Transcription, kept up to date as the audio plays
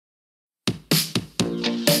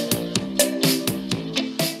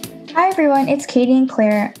everyone, it's Katie and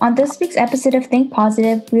Claire. On this week's episode of Think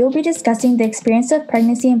Positive, we will be discussing the experience of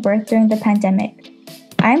pregnancy and birth during the pandemic.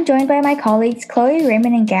 I am joined by my colleagues Chloe,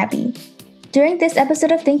 Raymond, and Gabby. During this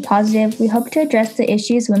episode of Think Positive, we hope to address the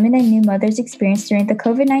issues women and new mothers experience during the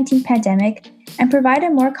COVID-19 pandemic and provide a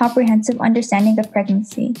more comprehensive understanding of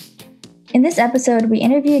pregnancy. In this episode, we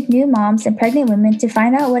interviewed new moms and pregnant women to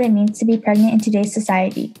find out what it means to be pregnant in today's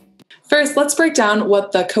society. First, let's break down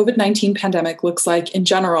what the COVID-19 pandemic looks like in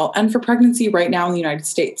general and for pregnancy right now in the United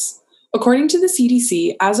States. According to the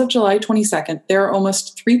CDC, as of July 22nd, there are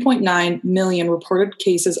almost 3.9 million reported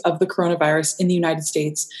cases of the coronavirus in the United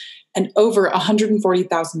States and over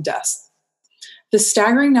 140,000 deaths. The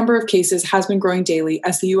staggering number of cases has been growing daily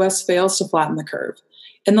as the U.S. fails to flatten the curve.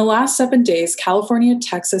 In the last 7 days, California,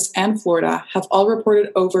 Texas, and Florida have all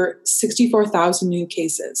reported over 64,000 new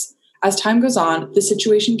cases. As time goes on, the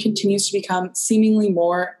situation continues to become seemingly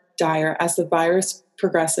more dire as the virus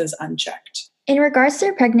progresses unchecked. In regards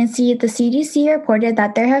to pregnancy, the CDC reported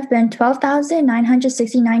that there have been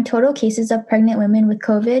 12,969 total cases of pregnant women with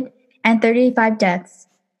COVID and 35 deaths.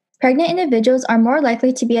 Pregnant individuals are more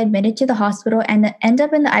likely to be admitted to the hospital and end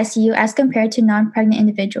up in the ICU as compared to non-pregnant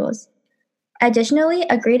individuals. Additionally,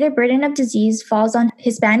 a greater burden of disease falls on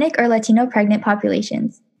Hispanic or Latino pregnant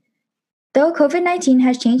populations. Though COVID-19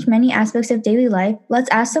 has changed many aspects of daily life, let's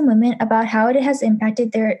ask some women about how it has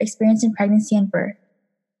impacted their experience in pregnancy and birth.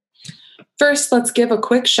 First, let's give a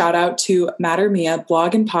quick shout out to Matter Mia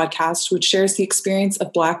blog and podcast, which shares the experience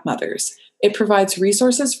of Black mothers. It provides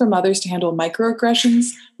resources for mothers to handle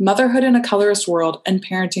microaggressions, motherhood in a colorist world, and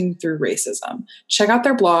parenting through racism. Check out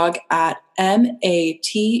their blog at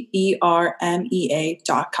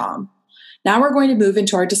matermea.com. Now we're going to move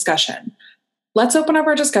into our discussion. Let's open up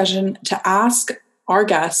our discussion to ask our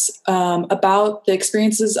guests about the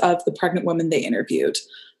experiences of the pregnant women they interviewed.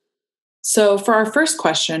 So for our first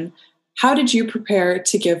question, how did you prepare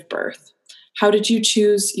to give birth? How did you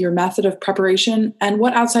choose your method of preparation? And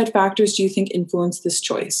what outside factors do you think influenced this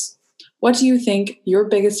choice? What do you think your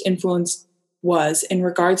biggest influence was in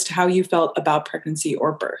regards to how you felt about pregnancy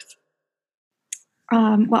or birth?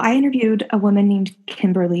 I interviewed a woman named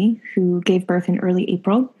Kimberly who gave birth in early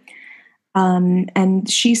April. And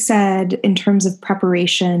she said, in terms of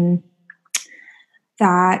preparation,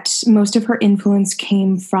 that most of her influence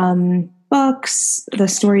came from books, the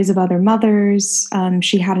stories of other mothers.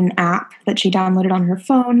 She had an app that she downloaded on her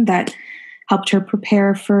phone that helped her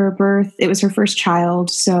prepare for birth. It was her first child,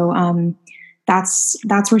 so that's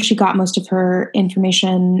where she got most of her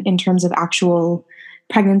information in terms of actual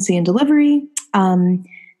pregnancy and delivery. And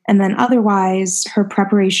then otherwise, her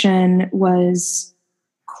preparation was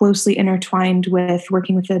closely intertwined with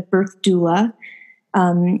working with a birth doula,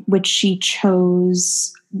 which she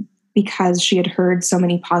chose because she had heard so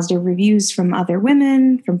many positive reviews from other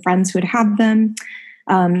women, from friends who had had them,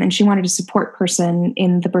 and she wanted a support person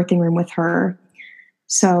in the birthing room with her.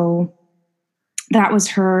 So that was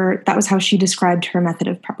how she described her method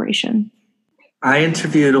of preparation. I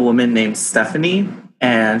interviewed a woman named Stephanie,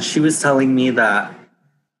 and she was telling me that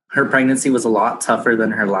her pregnancy was a lot tougher than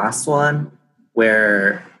her last one,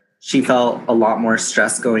 where she felt a lot more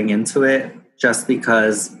stress going into it just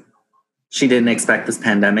because she didn't expect this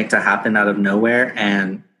pandemic to happen out of nowhere,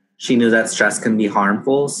 and she knew that stress can be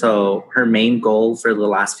harmful. So her main goal for the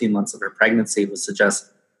last few months of her pregnancy was to just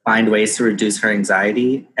find ways to reduce her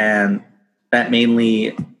anxiety, and that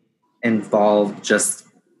mainly involved just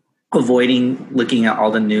avoiding looking at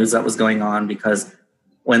all the news that was going on, because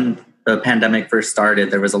when the pandemic first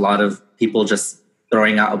started, there was a lot of people just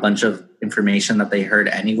throwing out a bunch of information that they heard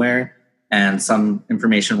anywhere, and some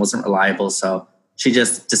information wasn't reliable. So she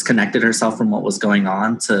just disconnected herself from what was going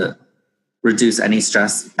on to reduce any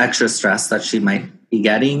extra stress that she might be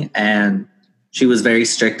getting. And she was very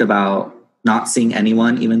strict about not seeing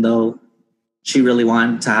anyone, even though she really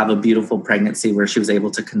wanted to have a beautiful pregnancy where she was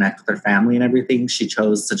able to connect with her family and everything. She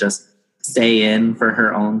chose to just stay in for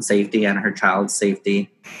her own safety and her child's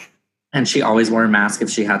safety. And she always wore a mask if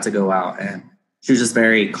she had to go out. And she was just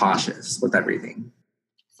very cautious with everything.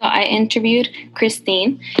 So I interviewed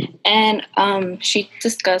Christine, and she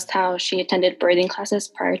discussed how she attended birthing classes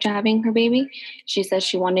prior to having her baby. She said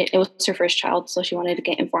it was her first child, so she wanted to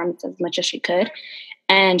get informed as much as she could.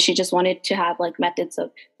 And she just wanted to have methods of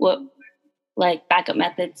backup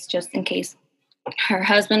methods just in case her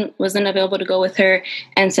husband wasn't available to go with her.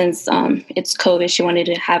 And since it's COVID, she wanted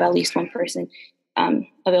to have at least one person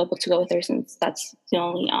available to go with her, since that's the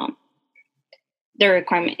only their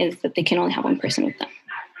requirement is that they can only have one person with them.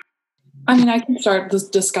 I mean, I can start this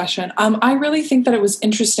discussion. I really think that it was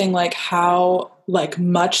interesting, how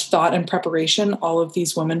much thought and preparation all of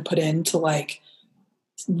these women put into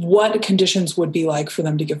what conditions would be like for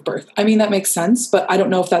them to give birth. I mean, that makes sense, but I don't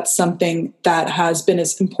know if that's something that has been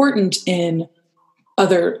as important in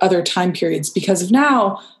other time periods, because of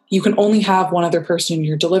now you can only have one other person in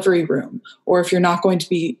your delivery room, or if you're not going to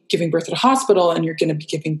be giving birth at a hospital and you're going to be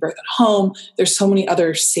giving birth at home, there's so many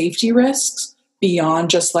other safety risks beyond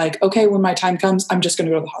just like, okay, when my time comes, I'm just going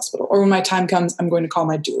to go to the hospital, or when my time comes, I'm going to call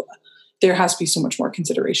my doula. There has to be so much more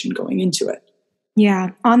consideration going into it. Yeah.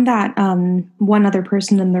 On that one other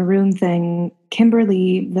person in the room thing,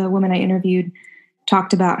 Kimberly, the woman I interviewed,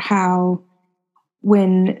 talked about how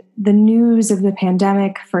when the news of the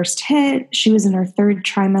pandemic first hit, she was in her third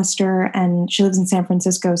trimester and she lives in San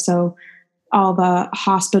Francisco. So all the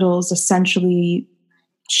hospitals essentially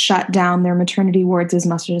shut down their maternity wards as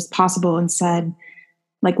much as possible and said,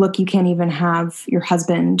 like, look, you can't even have your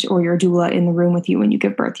husband or your doula in the room with you when you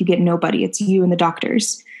give birth. You get nobody. It's you and the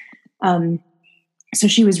doctors. So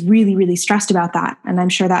she was really, really stressed about that. And I'm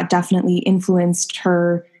sure that definitely influenced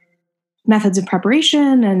her methods of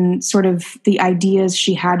preparation and sort of the ideas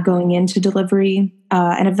she had going into delivery.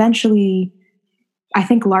 And eventually, I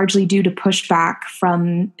think largely due to pushback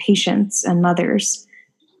from patients and mothers,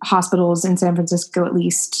 hospitals in San Francisco at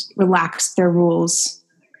least relaxed their rules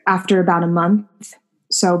after about a month.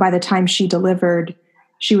 So by the time she delivered,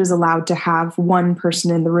 she was allowed to have one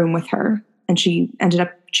person in the room with her. And she ended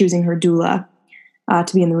up choosing her doula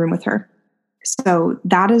to be in the room with her. So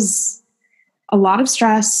that is a lot of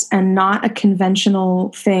stress and not a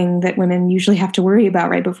conventional thing that women usually have to worry about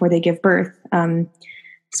right before they give birth.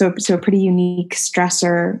 So a pretty unique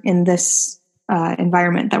stressor in this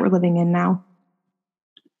environment that we're living in now.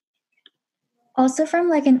 Also from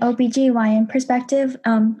like an OBGYN perspective,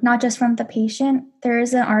 not just from the patient, there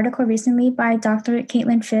is an article recently by Dr.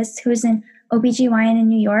 Caitlin Fisk, who's an OBGYN in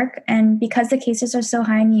New York. And because the cases are so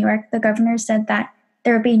high in New York, the governor said that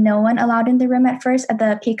there would be no one allowed in the room at first at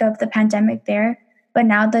the peak of the pandemic there. But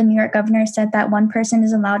now the New York governor said that one person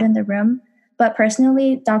is allowed in the room. But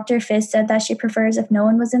personally, Dr. Fisk said that she prefers if no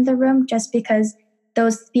one was in the room, just because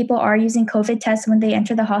those people are using COVID tests when they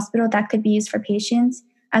enter the hospital that could be used for patients,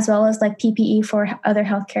 as well as like PPE for other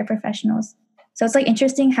healthcare professionals. So it's like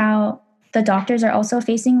interesting how the doctors are also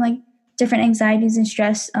facing like different anxieties and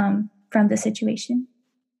stress from the situation.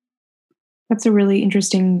 That's a really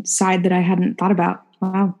interesting side that I hadn't thought about.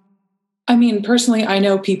 Wow. I mean, personally, I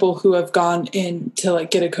know people who have gone in to like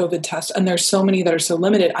get a COVID test, and there's so many that are so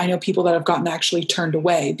limited. I know people that have gotten actually turned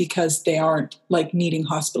away because they aren't like needing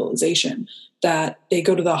hospitalization, that they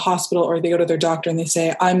go to the hospital or they go to their doctor and they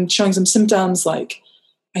say, I'm showing some symptoms like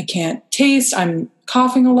I can't taste, I'm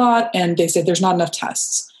coughing a lot. And they say there's not enough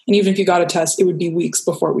tests. And even if you got a test, it would be weeks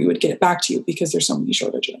before we would get it back to you because there's so many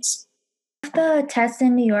shortages. The tests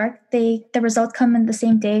in New York, the results come in the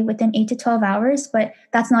same day within 8 to 12 hours, but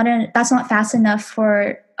that's not fast enough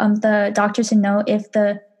for the doctor to know if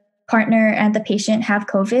the partner and the patient have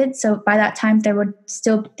COVID. So by that time, they would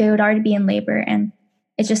already be in labor, and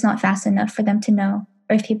it's just not fast enough for them to know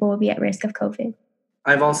if people will be at risk of COVID.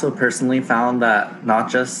 I've also personally found that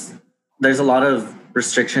there's a lot of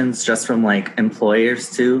restrictions just from like employers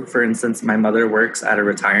too. For instance, my mother works at a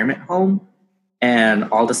retirement home, and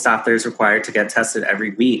all the staff there is required to get tested every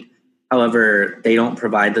week. However, they don't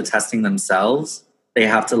provide the testing themselves. They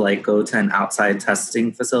have to like go to an outside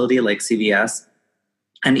testing facility like CVS.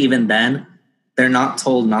 And even then, they're not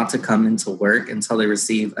told not to come into work until they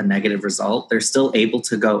receive a negative result. They're still able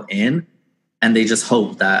to go in, and they just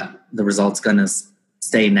hope that the result's going to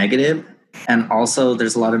stay negative. And also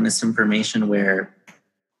there's a lot of misinformation where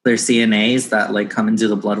there's CNAs that like come and do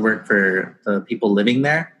the blood work for the people living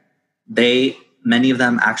there. Many of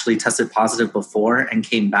them actually tested positive before and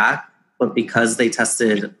came back, but because they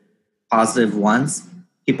tested positive once,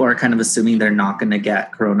 people are kind of assuming they're not going to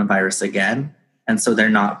get coronavirus again. And so they're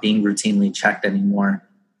not being routinely checked anymore,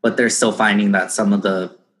 but they're still finding that some of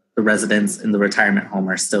the residents in the retirement home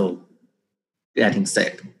are still getting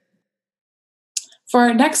sick. For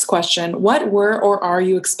our next question, what were or are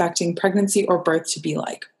you expecting pregnancy or birth to be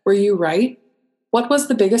like? Were you right? What was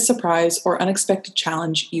the biggest surprise or unexpected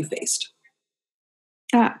challenge you faced?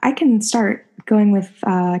 I can start going with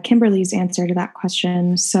Kimberly's answer to that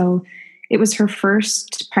question. So it was her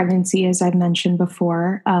first pregnancy, as I've mentioned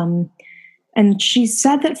before. And she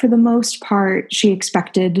said that for the most part, she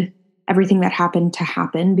expected everything that happened to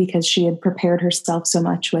happen because she had prepared herself so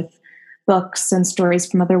much with books and stories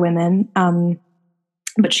from other women.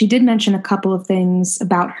 But she did mention a couple of things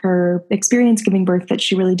about her experience giving birth that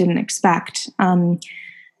she really didn't expect.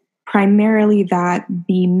 Primarily that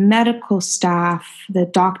the medical staff, the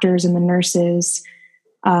doctors and the nurses,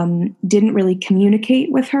 didn't really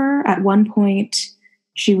communicate with her. At one point,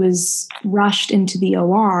 she was rushed into the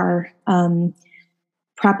OR,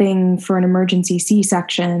 prepping for an emergency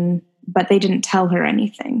C-section, but they didn't tell her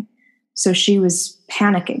anything. So she was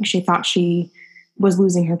panicking. She thought she was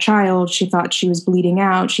losing her child. She thought she was bleeding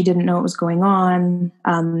out. She didn't know what was going on.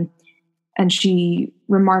 And she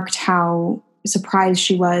remarked how surprised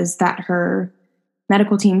she was that her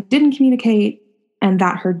medical team didn't communicate and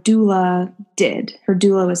that her doula did. Her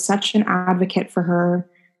doula was such an advocate for her.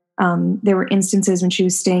 There were instances when she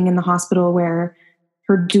was staying in the hospital where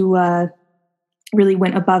her doula really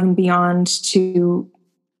went above and beyond to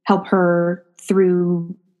help her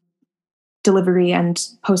through delivery and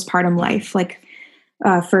postpartum life. Like,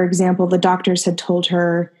 for example, the doctors had told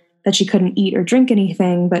her that she couldn't eat or drink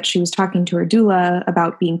anything, but she was talking to her doula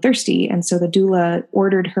about being thirsty. And so the doula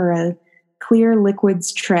ordered her a clear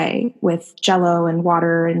liquids tray with Jell-O and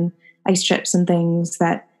water and ice chips and things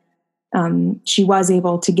that she was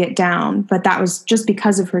able to get down. But that was just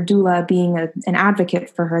because of her doula being an advocate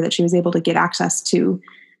for her that she was able to get access to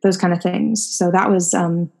those kind of things. So that was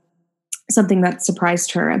something that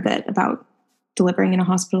surprised her a bit about delivering in a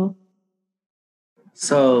hospital.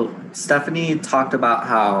 So Stephanie talked about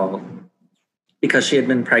how, because she had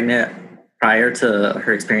been pregnant prior to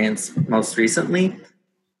her experience most recently,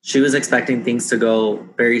 she was expecting things to go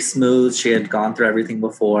very smooth. She had gone through everything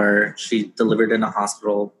before. She delivered in a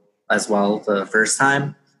hospital as well the first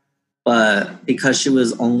time. But because she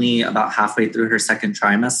was only about halfway through her second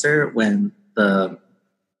trimester when the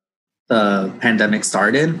pandemic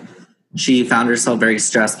started, she found herself very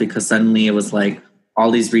stressed because suddenly it was like all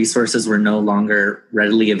these resources were no longer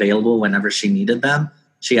readily available whenever she needed them.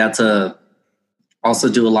 She had to also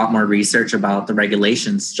do a lot more research about the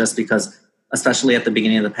regulations, just because, especially at the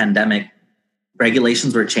beginning of the pandemic,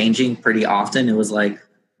 regulations were changing pretty often. It was like,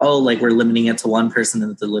 oh, like we're limiting it to one person in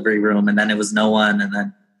the delivery room, and then it was no one. And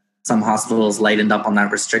then some hospitals lightened up on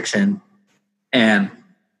that restriction. And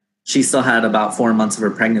she still had about 4 months of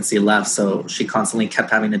her pregnancy left. So she constantly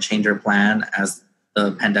kept having to change her plan as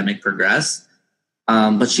the pandemic progressed.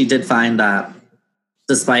 But she did find that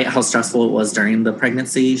despite how stressful it was during the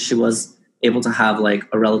pregnancy, she was able to have like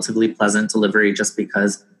a relatively pleasant delivery, just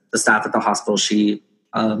because the staff at the hospital she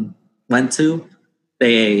went to,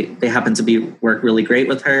 they happened to work really great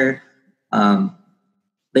with her.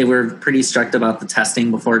 They were pretty strict about the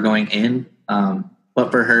testing before going in. But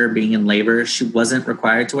for her being in labor, she wasn't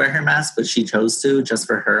required to wear her mask, but she chose to just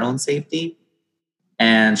for her own safety.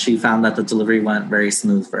 And she found that the delivery went very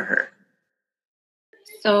smooth for her.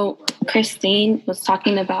 So Christine was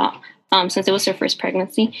talking about, since it was her first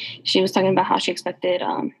pregnancy, she was talking about how she expected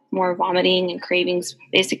more vomiting and cravings,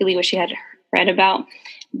 basically what she had read about.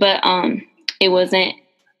 But it wasn't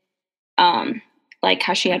like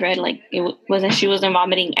how she had read, like she wasn't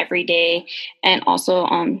vomiting every day. And also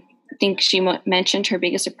I think she mentioned her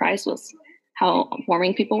biggest surprise was how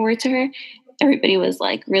warming people were to her. Everybody was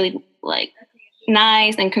like really like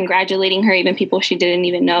nice and congratulating her, even people she didn't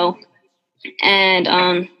even know. And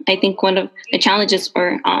I think one of the challenges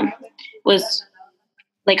was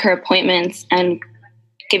like her appointments and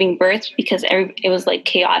giving birth, because it was like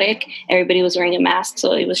chaotic. Everybody was wearing a mask.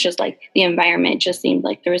 So it was just like the environment just seemed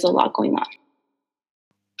like there was a lot going on.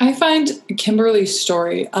 I find Kimberly's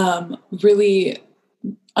story really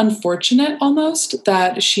unfortunate almost,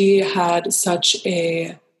 that she had such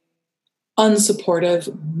a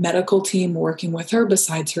unsupportive medical team working with her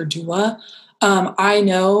besides her doula. I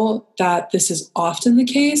know that this is often the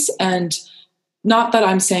case, and not that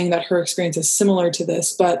I'm saying that her experience is similar to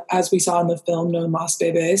this, but as we saw in the film No Mas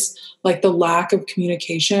Bebés, like the lack of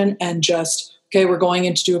communication and just, okay, we're going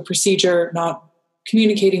in to do a procedure, not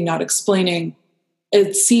communicating, not explaining,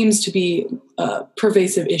 it seems to be a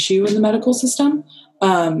pervasive issue in the medical system.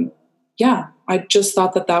 I just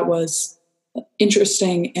thought that was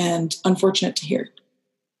interesting and unfortunate to hear.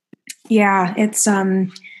 Yeah, it's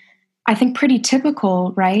I think pretty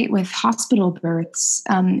typical, right, with hospital births,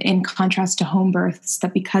 in contrast to home births,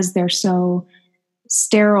 that because they're so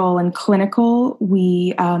sterile and clinical,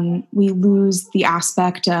 we lose the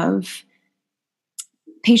aspect of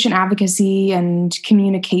patient advocacy and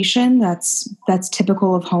communication that's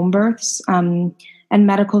typical of home births, and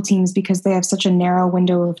medical teams, because they have such a narrow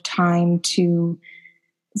window of time to.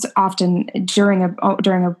 It's often during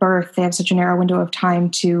a birth, they have such a narrow window of time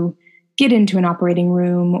to get into an operating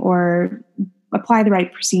room or apply the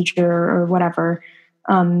right procedure or whatever.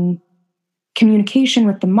 Communication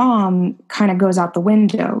with the mom kind of goes out the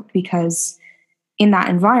window, because in that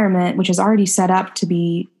environment, which is already set up to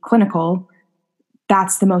be clinical,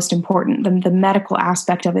 that's the most important. The medical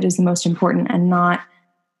aspect of it is the most important, and not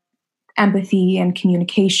empathy and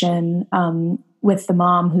communication with the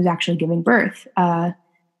mom who's actually giving birth.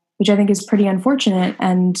 which I think is pretty unfortunate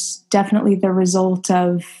and definitely the result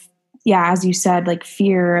of, as you said, like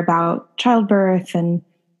fear about childbirth and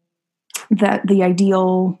that the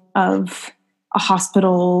ideal of a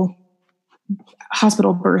hospital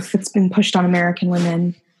birth that's been pushed on American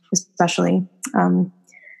women, especially.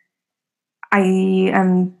 I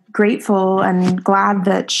am grateful and glad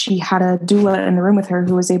that she had a doula in the room with her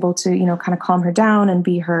who was able to, kind of calm her down and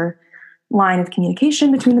be her line of communication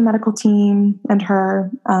between the medical team and her.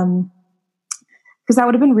 Because that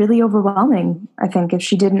would have been really overwhelming, I think, if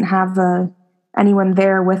she didn't have anyone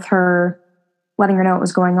there with her, letting her know what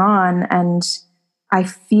was going on. And I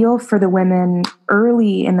feel for the women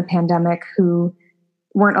early in the pandemic who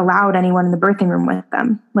weren't allowed anyone in the birthing room with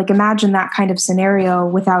them. Like, imagine that kind of scenario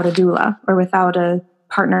without a doula or without a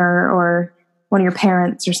partner or one of your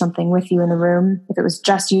parents or something with you in the room. If it was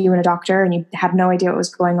just you and a doctor and you had no idea what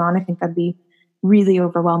was going on, I think that'd be really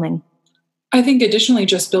overwhelming. I think additionally,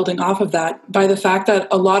 just building off of that, by the fact that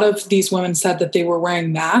a lot of these women said that they were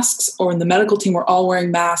wearing masks, or in the medical team were all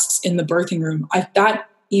wearing masks in the birthing room, that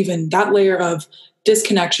layer of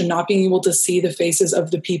disconnection, not being able to see the faces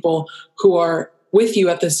of the people who are with you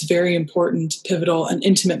at this very important, pivotal, and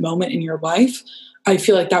intimate moment in your life, I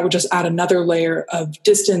feel like that would just add another layer of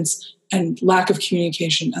distance and lack of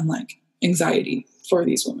communication and anxiety for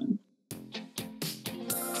these women.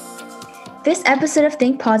 This episode of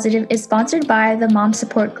Think Positive is sponsored by the Mom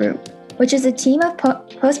Support Group, which is a team of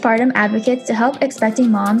postpartum advocates to help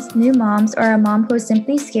expecting moms, new moms, or a mom who is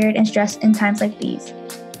simply scared and stressed in times like these.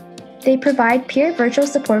 They provide peer virtual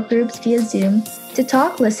support groups via Zoom to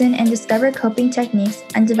talk, listen, and discover coping techniques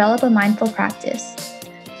and develop a mindful practice.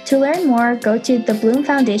 To learn more, go to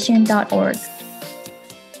thebloomfoundation.org.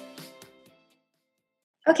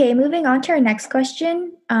 Okay, moving on to our next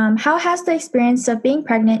question. How has the experience of being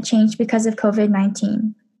pregnant changed because of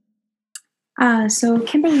COVID-19? So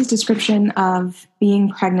Kimberly's description of being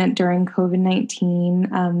pregnant during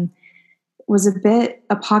COVID-19 was a bit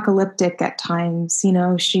apocalyptic at times.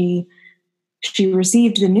 She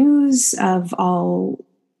received the news of all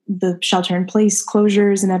the shelter-in-place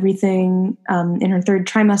closures and everything in her third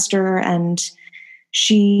trimester, and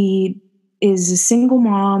she is a single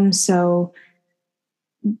mom, so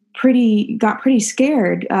got pretty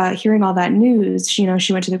scared hearing all that news. She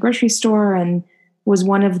went to the grocery store and was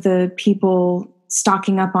one of the people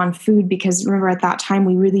stocking up on food, because remember at that time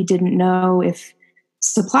we really didn't know if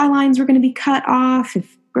supply lines were going to be cut off,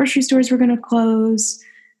 if grocery stores were going to close.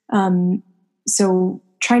 So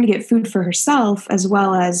trying to get food for herself, as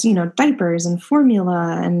well as, diapers and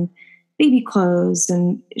formula and baby clothes.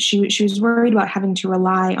 And she was worried about having to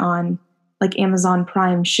rely on Amazon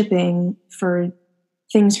Prime shipping for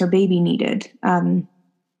things her baby needed.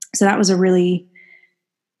 So that was a really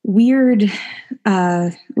weird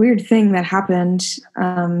thing that happened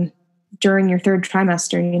during your third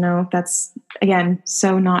trimester. That's, again,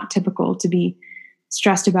 so not typical to be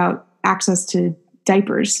stressed about access to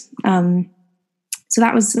diapers. So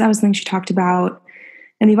that was the thing she talked about.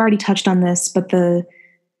 And we've already touched on this, but the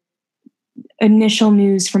initial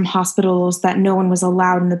news from hospitals that no one was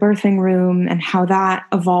allowed in the birthing room and how that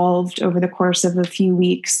evolved over the course of a few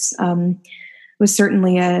weeks was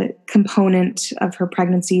certainly a component of her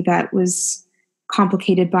pregnancy that was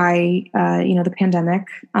complicated by, the pandemic.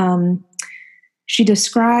 She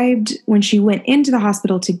described when she went into the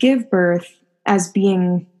hospital to give birth as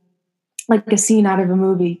being like a scene out of a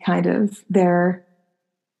movie, kind of.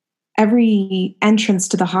 Every entrance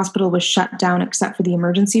to the hospital was shut down except for the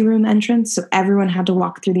emergency room entrance. So everyone had to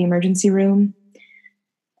walk through the emergency room.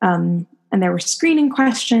 And there were screening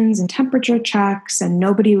questions and temperature checks, and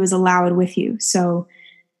nobody was allowed with you. So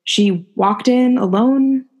she walked in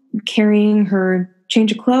alone, carrying her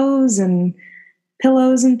change of clothes and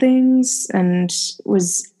pillows and things, and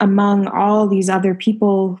was among all these other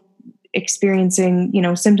people experiencing,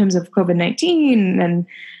 symptoms of COVID-19 and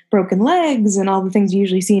broken legs and all the things you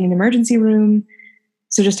usually see in an emergency room.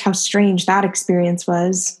 So just how strange that experience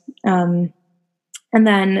was. And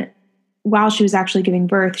then while she was actually giving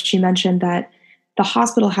birth, she mentioned that the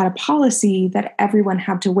hospital had a policy that everyone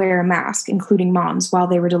had to wear a mask, including moms, while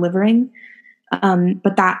they were delivering.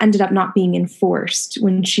 But that ended up not being enforced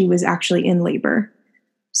when she was actually in labor.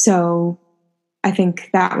 So I think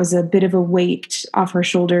that was a bit of a weight off her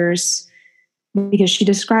shoulders, because she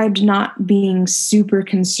described not being super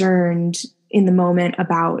concerned in the moment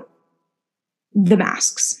about the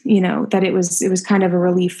masks, that it was kind of a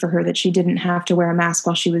relief for her that she didn't have to wear a mask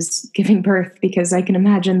while she was giving birth, because I can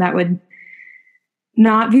imagine that would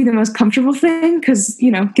not be the most comfortable thing, because,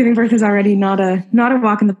 giving birth is already not a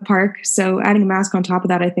walk in the park. So adding a mask on top of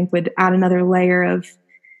that, I think, would add another layer of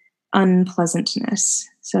unpleasantness.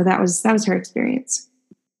 So that was her experience.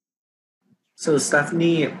 So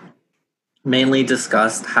Stephanie mainly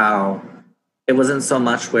discussed how it wasn't so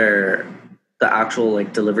much where the actual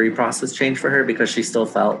like delivery process changed for her, because she still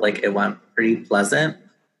felt like it went pretty pleasant.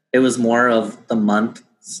 It was more of the months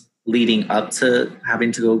leading up to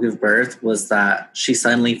having to go give birth was that she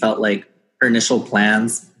suddenly felt like her initial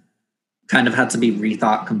plans kind of had to be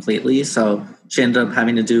rethought completely. So she ended up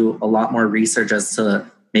having to do a lot more research as to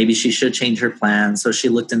maybe she should change her plan. So she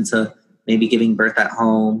looked into maybe giving birth at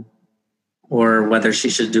home, or whether she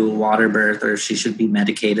should do a water birth or if she should be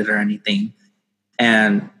medicated or anything.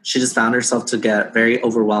 And she just found herself to get very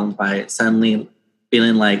overwhelmed by it, suddenly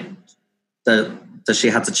feeling like that she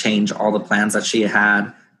had to change all the plans that she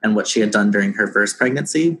had and what she had done during her first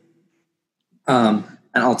pregnancy. And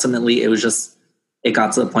ultimately, it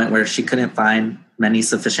got to the point where she couldn't find many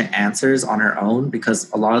sufficient answers on her own,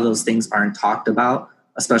 because a lot of those things aren't talked about,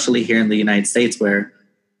 especially here in the United States, where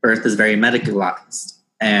birth is very medicalized.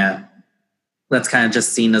 And that's kind of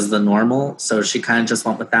just seen as the normal. So she kind of just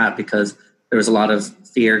went with that, because there was a lot of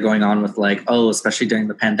fear going on with like, especially during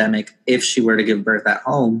the pandemic, if she were to give birth at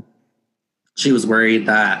home, she was worried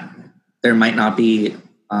that there might not be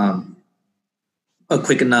a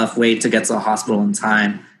quick enough way to get to the hospital in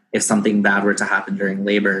time if something bad were to happen during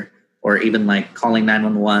labor, or even like calling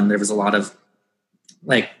 911. There was a lot of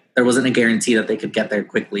like, there wasn't a guarantee that they could get there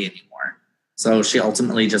quickly anymore. So she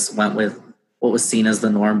ultimately just went with what was seen as the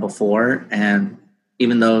norm before. And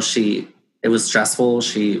even though it was stressful,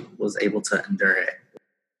 she was able to endure it.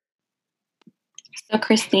 So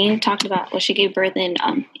Christine talked about, she gave birth in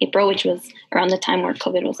April, which was around the time where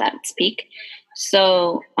COVID was at its peak.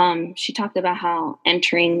 So she talked about how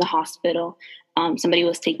entering the hospital, somebody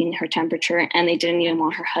was taking her temperature and they didn't even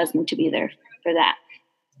want her husband to be there for that.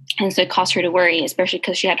 And so it caused her to worry, especially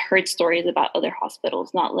because she had heard stories about other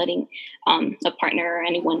hospitals not letting a partner or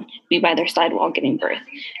anyone be by their side while giving birth.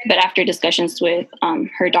 But after discussions with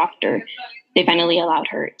her doctor, they finally allowed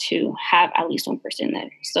her to have at least one person there.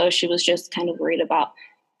 So she was just kind of worried about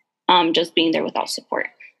just being there without support.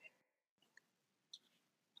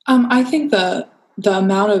 I think the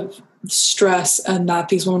amount of stress and that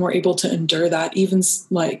these women were able to endure that, even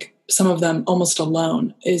like some of them almost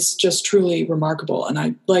alone, is just truly remarkable. And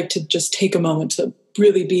I'd like to just take a moment to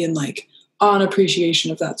really be in like on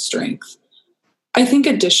appreciation of that strength. I think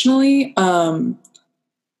additionally,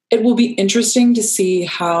 it will be interesting to see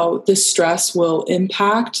how this stress will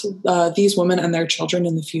impact these women and their children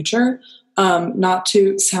in the future. Not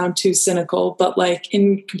to sound too cynical, but like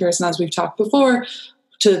in comparison, as we've talked before,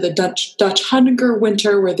 to the Dutch hunger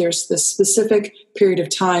winter, where there's this specific period of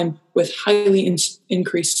time with highly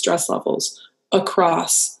increased stress levels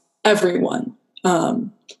across everyone,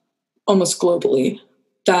 almost globally,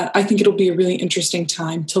 that I think it'll be a really interesting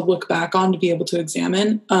time to look back on, to be able to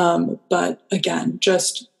examine. But again,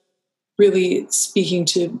 just really speaking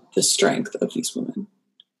to the strength of these women.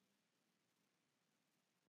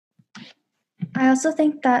 I also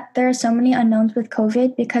think that there are so many unknowns with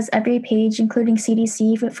COVID, because every page, including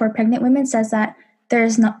CDC for pregnant women, says that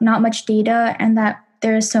there's not much data and that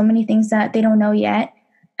there's so many things that they don't know yet.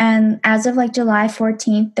 And as of like July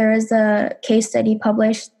 14th, there is a case study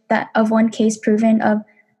published that of one case proven of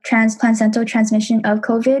transplacental transmission of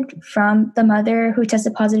COVID from the mother who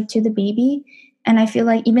tested positive to the baby. And I feel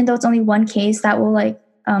like even though it's only one case, that will like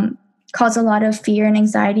cause a lot of fear and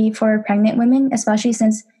anxiety for pregnant women, especially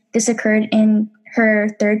since this occurred in her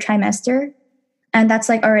third trimester. And that's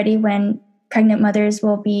like already when pregnant mothers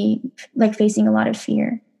will be like facing a lot of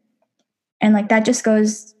fear. And like that just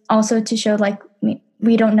goes also to show like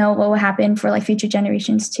we don't know what will happen for like future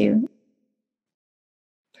generations too.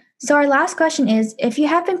 So our last question is, if you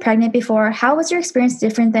have been pregnant before, how was your experience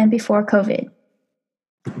different than before COVID?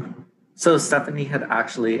 So Stephanie had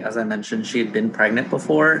actually, as I mentioned, she had been pregnant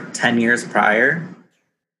before 10 years prior.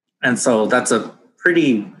 And so that's a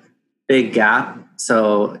pretty big gap.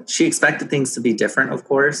 So she expected things to be different, of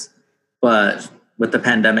course, but with the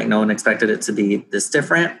pandemic, no one expected it to be this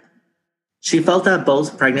different. She felt that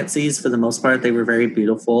both pregnancies, for the most part, they were very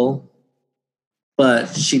beautiful,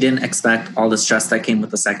 but she didn't expect all the stress that came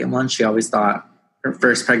with the second one. She always thought her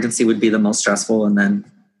first pregnancy would be the most stressful, and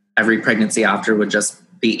then every pregnancy after would just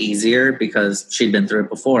be easier because she'd been through it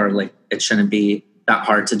before. Like, it shouldn't be that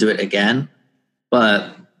hard to do it again.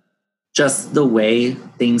 But just the way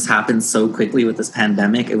things happened so quickly with this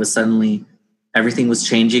pandemic, it was suddenly everything was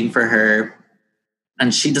changing for her.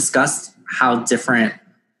 And she discussed how different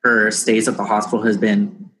her stays at the hospital has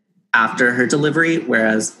been after her delivery.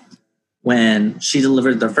 Whereas when she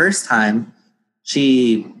delivered the first time,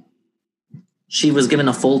 she she was given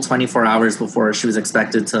a full 24 hours before she was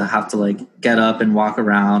expected to have to like get up and walk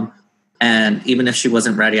around. And even if she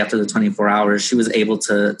wasn't ready after the 24 hours, she was able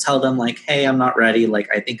to tell them like, hey, I'm not ready. Like,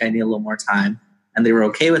 I think I need a little more time. And they were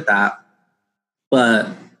okay with that. But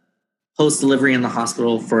post-delivery in the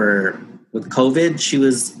hospital with COVID, she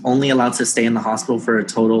was only allowed to stay in the hospital for a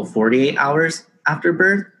total of 48 hours after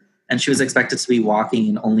birth. And she was expected to be walking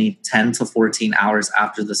in only 10 to 14 hours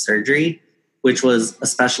after the surgery, which was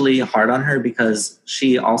especially hard on her because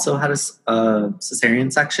she also had a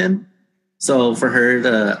cesarean section. So for her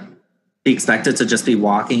to be expected to just be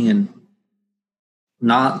walking and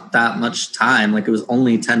not that much time, like it was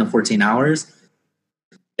only 10 to 14 hours,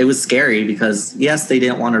 it was scary because, yes, they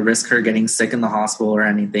didn't want to risk her getting sick in the hospital or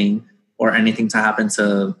anything to happen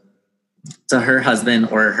to her husband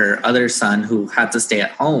or her other son who had to stay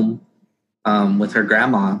at home with her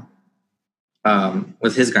grandma,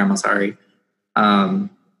 with his grandma, sorry.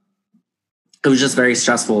 It was just very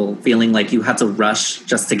stressful feeling like you had to rush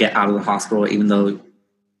just to get out of the hospital, even though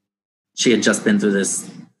she had just been through this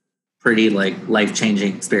pretty like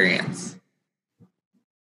life-changing experience.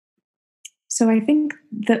 So I think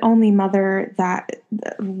the only mother that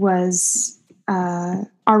was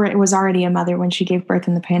already a mother when she gave birth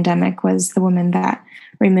in the pandemic was the woman that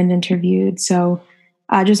Raymond interviewed. So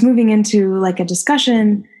just moving into like a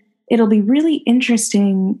discussion, it'll be really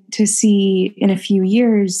interesting to see in a few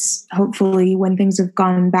years, hopefully when things have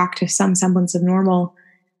gone back to some semblance of normal,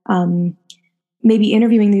 maybe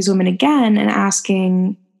interviewing these women again and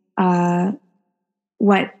asking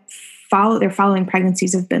what their following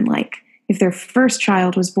pregnancies have been like. If their first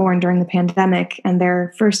child was born during the pandemic and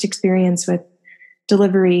their first experience with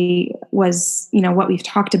delivery was, what we've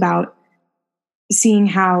talked about, seeing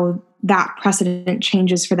how that precedent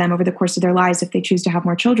changes for them over the course of their lives if they choose to have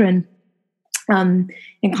more children,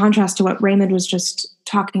 in contrast to what Raymond was just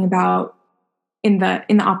talking about in the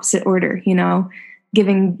opposite order,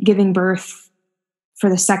 giving birth for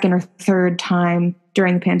the second or third time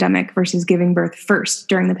during the pandemic versus giving birth first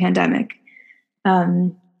during the pandemic.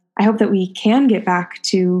 I hope that we can get back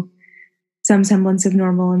to some semblance of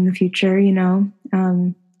normal in the future,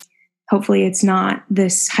 hopefully it's not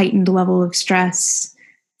this heightened level of stress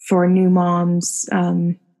for new moms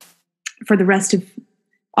for the rest of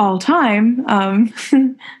all time.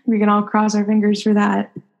 We can all cross our fingers for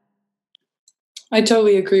that. I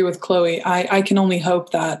totally agree with Chloe. I can only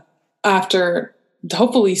hope that after,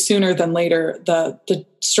 hopefully sooner than later, the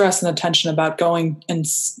stress and the tension about going and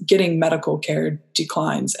getting medical care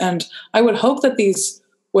declines. And I would hope that these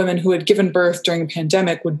women who had given birth during the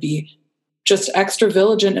pandemic would be just extra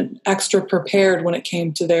vigilant and extra prepared when it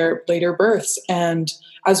came to their later births. And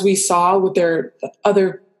as we saw with their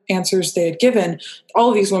other answers they had given, all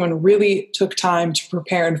of these women really took time to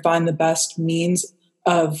prepare and find the best means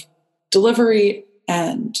of delivery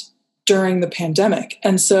and during the pandemic.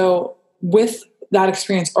 And so with that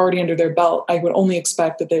experience already under their belt, I would only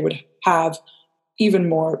expect that they would have even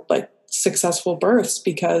more like successful births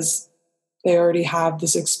because they already have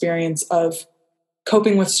this experience of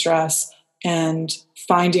coping with stress and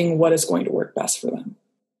finding what is going to work best for them.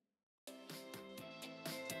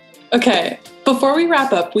 Okay, before we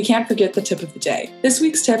wrap up, we can't forget the tip of the day. This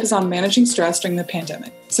week's tip is on managing stress during the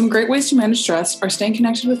pandemic. Some great ways to manage stress are staying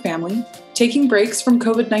connected with family, taking breaks from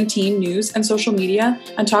COVID-19 news and social media,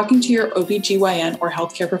 and talking to your OBGYN or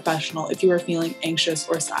healthcare professional if you are feeling anxious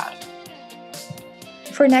or sad.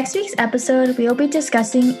 For next week's episode, we will be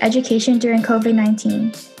discussing education during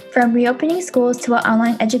COVID-19, from reopening schools to what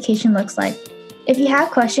online education looks like. If you have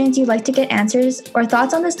questions you'd like to get answers or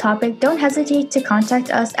thoughts on this topic, don't hesitate to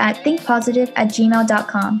contact us at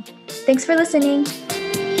thinkpositive@gmail.com. Thanks for listening.